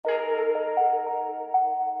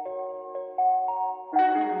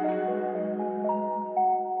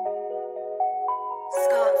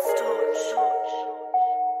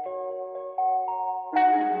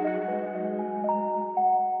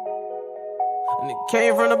And it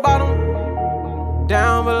came from the bottom,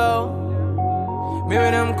 down below. Remember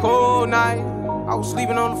them cold nights, I was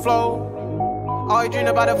sleeping on the floor. Always dream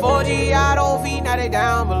about the Forgiato feet, now they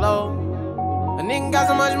down below. A nigga got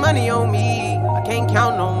so much money on me, I can't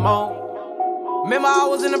count no more. Remember I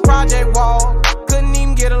was in the project wall, couldn't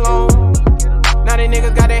even get along. Now they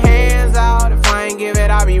niggas got their hands out, if I ain't give it,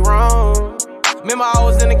 I be wrong. Remember I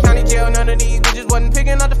was in the county jail, none of these bitches wasn't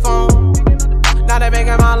picking up the phone. Now they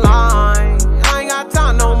making my line, I ain't got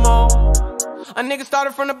time no more. A nigga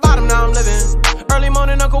started from the bottom, now I'm living. Early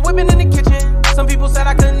morning, Uncle whipping in the kitchen. Some people said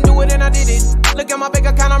I couldn't do it and I did it. Look at my bank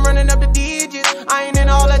account, I'm running up the digits. I ain't in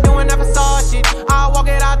all that doing that facade shit. I walk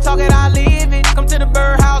it, I talk it, I live it. Come to the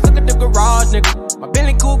birdhouse, look at the garage, nigga. My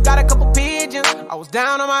Bentley coupe got a couple pigeons. I was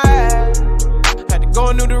down on my ass, had to go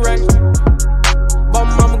a new direction. Bought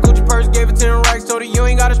my mama Gucci purse, gave her 10 racks, told her you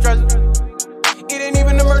ain't gotta stress it. It ain't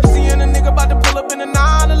even an emergency and a nigga about to pull up in a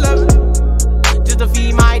 911 just to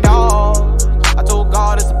feed my dog. I told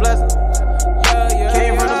God it's a blessing.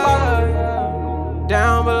 Came from the bottom,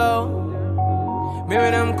 down below.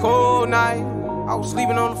 Remember them cold nights, I was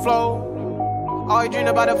sleeping on the floor. Always dream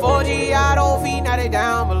about the Forgiato feet, now they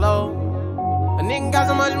down below. A nigga got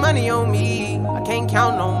so much money on me, I can't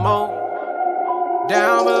count no more.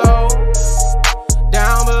 Down below,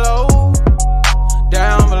 down below,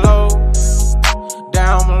 down below,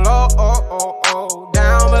 down below, oh, oh, oh,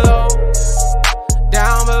 down below,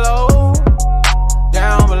 down below,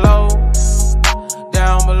 down below,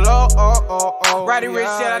 down below, oh, oh, oh. Roddy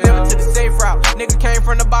Ricch said I never took the safe route. Nigga came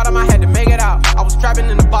from the bottom, I had to make it out. I was trapping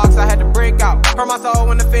in the box, I had to break out. Hurt my soul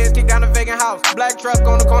when the feds kicked down the vacant house. Black truck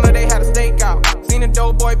on the corner, they had a stakeout. Seen a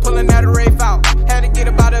dope boy pulling that rafe out. Had to get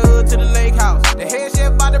up out the hood to the lake house. The head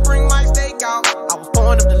chef about to bring my steak out. I was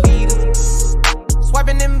pouring up the leaders,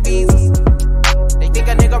 swiping them visas. They think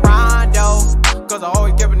a nigga Rondo, cause I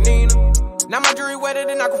always give a Nina. Now my jewelry wetter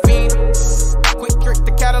than Aquafina. Quick trick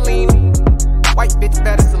to Catalina. White bitch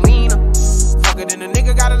better Selena. Fuck it and a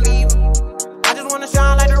nigga gotta leave her. I just wanna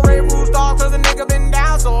shine like the Red Roof Star, cause a nigga been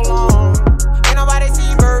down so long. Ain't nobody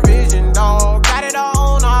see bird vision, dog. Got it all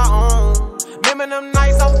on our own. Remember them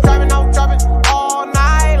nights I was driving all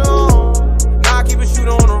night long. Now I keep a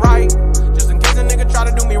shooter on the right, just in case a nigga try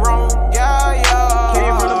to do me wrong. Yeah, yeah.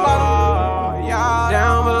 Came from the bottom, yeah.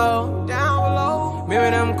 Down below, down below.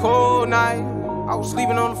 Remember them cold nights, I was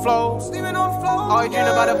sleeping on the floor. Always dream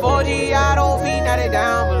about the Forgiato feet, now they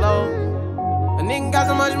down below. A nigga got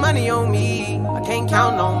so much money on me, I can't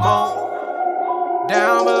count no more.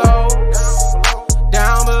 Down below,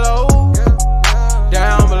 down below,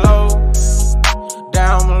 down below,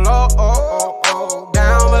 down below, oh, oh, oh,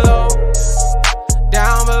 down below,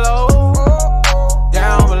 down below,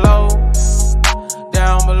 down below,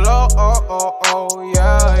 down below, oh, oh, oh,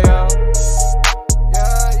 yeah, yeah.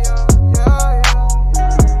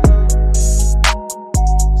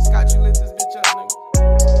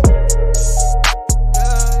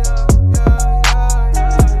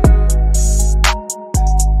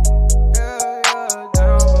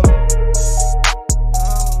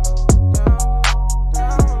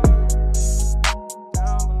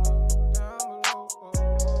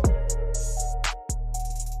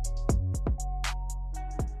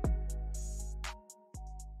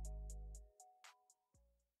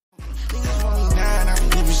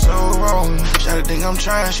 Shawty think I'm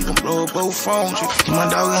trying, she gon' blow up both phones. Keep my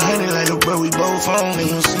dog 100 like a bro, we both on. They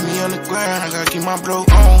gon' see me on the ground, I gotta keep my bro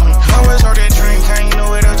on. Always heard that drink, I ain't know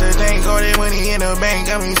what else to think. All that money in the bank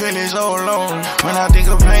got me feeling so alone. When I think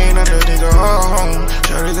of pain, I just think of home.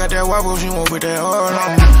 Shawty got that wobble, she won't put that all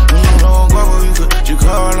on. When you know I'm guapo, you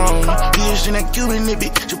call on. Bitch in that Cuban, that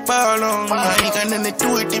bitch, you fall on. I ain't got nothing to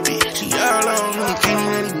do with this bitch, she all on. Can't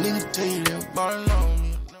even nigga tell you that ball on.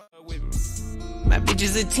 My bitch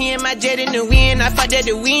is a 10, my jet in the wind, I fought that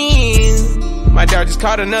to win. My dog just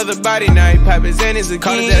caught another body, now he poppin' Xannies again.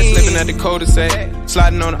 Caught his ass slipping at the cul-de-sac,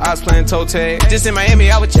 sliding on the ops playing toe tag. Just in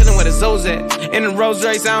Miami, I was chillin' with a Zozak. In the Rolls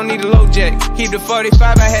Royce, I don't need a low jack. Keep the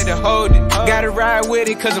 45, I had to hold it. Gotta ride with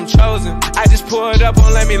it, cause I'm chosen. I just pulled up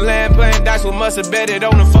on Let Me Land, playing dice with must've bet it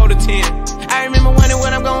on a 4 to 10. I remember wondering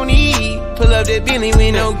what I'm gon' eat. Pull up that Bentley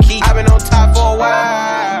with no key. I been on top for a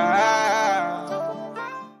while.